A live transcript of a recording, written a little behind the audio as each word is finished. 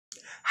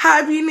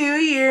Happy New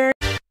Year!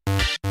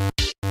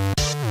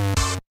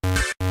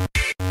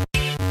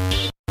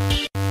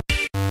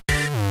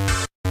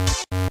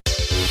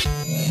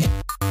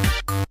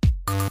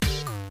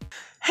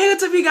 Hey,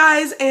 what's up you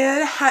guys,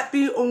 and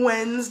happy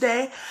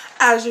Wednesday.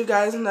 As you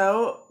guys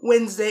know,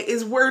 Wednesday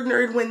is Word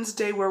Nerd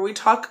Wednesday, where we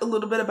talk a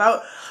little bit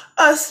about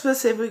us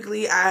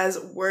specifically as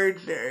word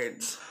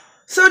nerds.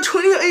 So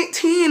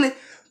 2018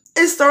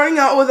 is starting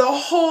out with a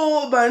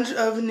whole bunch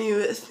of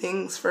new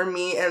things for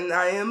me, and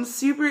I am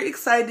super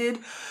excited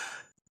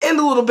and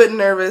a little bit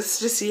nervous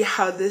to see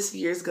how this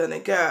year's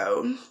gonna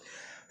go.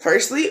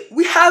 Firstly,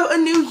 we have a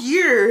new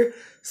year.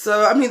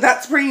 So, I mean,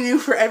 that's pretty new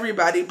for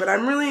everybody, but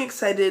I'm really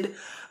excited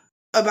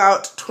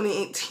about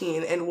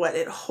 2018 and what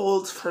it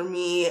holds for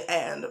me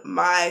and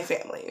my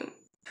family.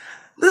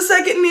 The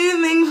second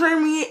new thing for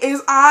me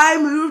is I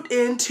moved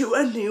into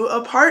a new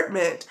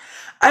apartment.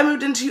 I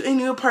moved into a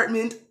new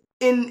apartment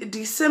in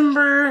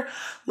December,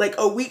 like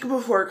a week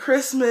before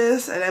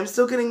Christmas, and I'm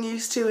still getting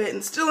used to it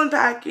and still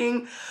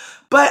unpacking,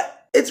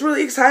 but it's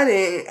really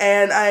exciting,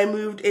 and I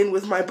moved in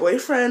with my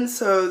boyfriend,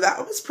 so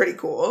that was pretty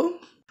cool.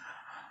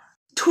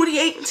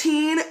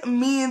 2018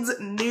 means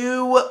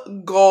new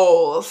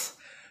goals.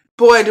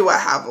 Boy, do I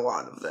have a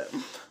lot of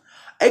them.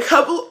 A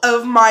couple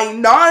of my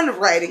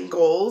non-writing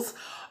goals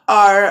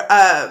are,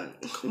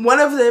 one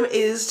of them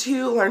is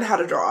to learn how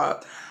to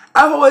draw.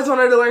 I've always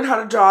wanted to learn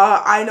how to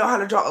draw. I know how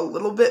to draw a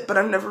little bit, but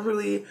I've never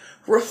really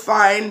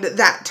refined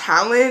that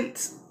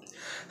talent.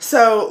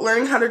 So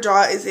learning how to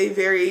draw is a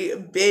very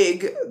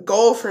big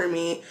goal for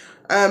me,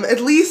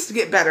 at least to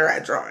get better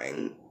at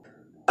drawing.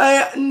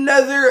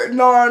 Another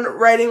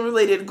non-writing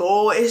related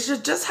goal is to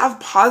just have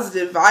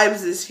positive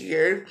vibes this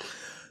year.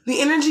 The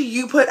energy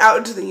you put out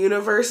into the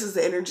universe is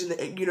the energy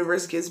the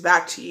universe gives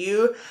back to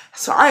you.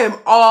 So I am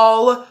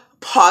all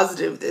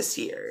positive this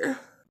year.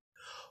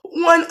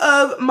 One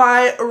of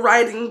my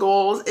writing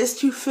goals is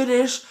to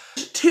finish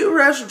 2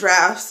 rough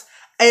drafts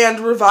and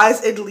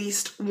revise at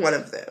least one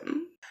of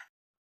them.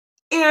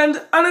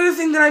 And another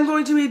thing that I'm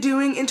going to be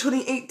doing in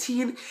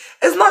 2018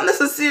 is not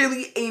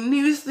necessarily a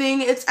new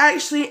thing, it's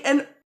actually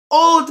an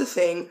old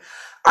thing.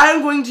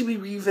 I'm going to be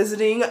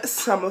revisiting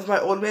some of my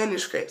old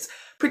manuscripts.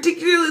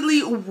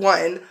 Particularly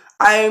one,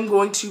 I am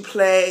going to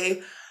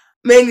play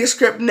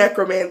Manuscript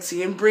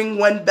Necromancy and bring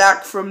one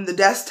back from the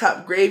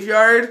desktop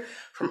graveyard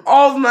from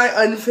all of my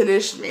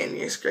unfinished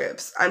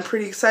manuscripts. I'm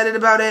pretty excited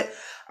about it.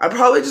 I'm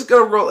probably just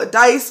going to roll a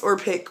dice or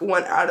pick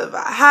one out of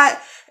a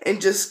hat and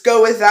just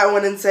go with that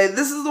one and say,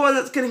 this is the one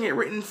that's going to get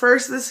written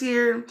first this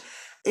year.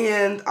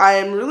 And I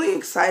am really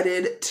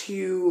excited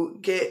to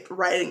get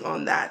writing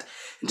on that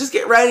and just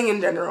get writing in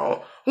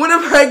general. One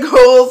of my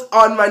goals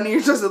on my New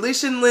Year's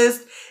resolution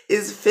list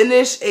is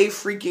finish a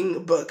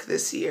freaking book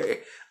this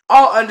year.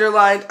 All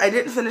underlined. I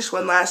didn't finish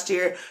one last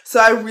year, so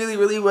I really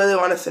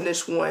want to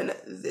finish one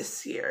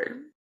this year.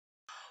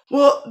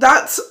 Well,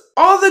 that's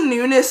all the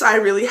newness I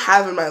really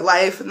have in my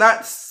life, and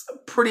that's a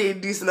pretty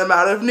decent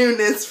amount of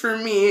newness for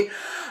me.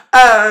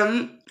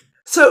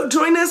 So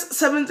join us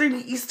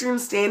 7:30 Eastern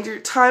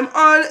Standard Time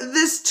on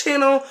this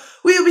channel.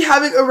 We will be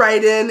having a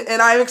write-in,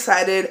 and I'm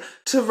excited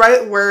to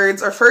write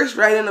words, our first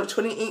write-in of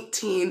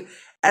 2018,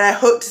 and I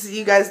hope to see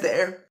you guys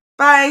there.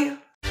 Bye!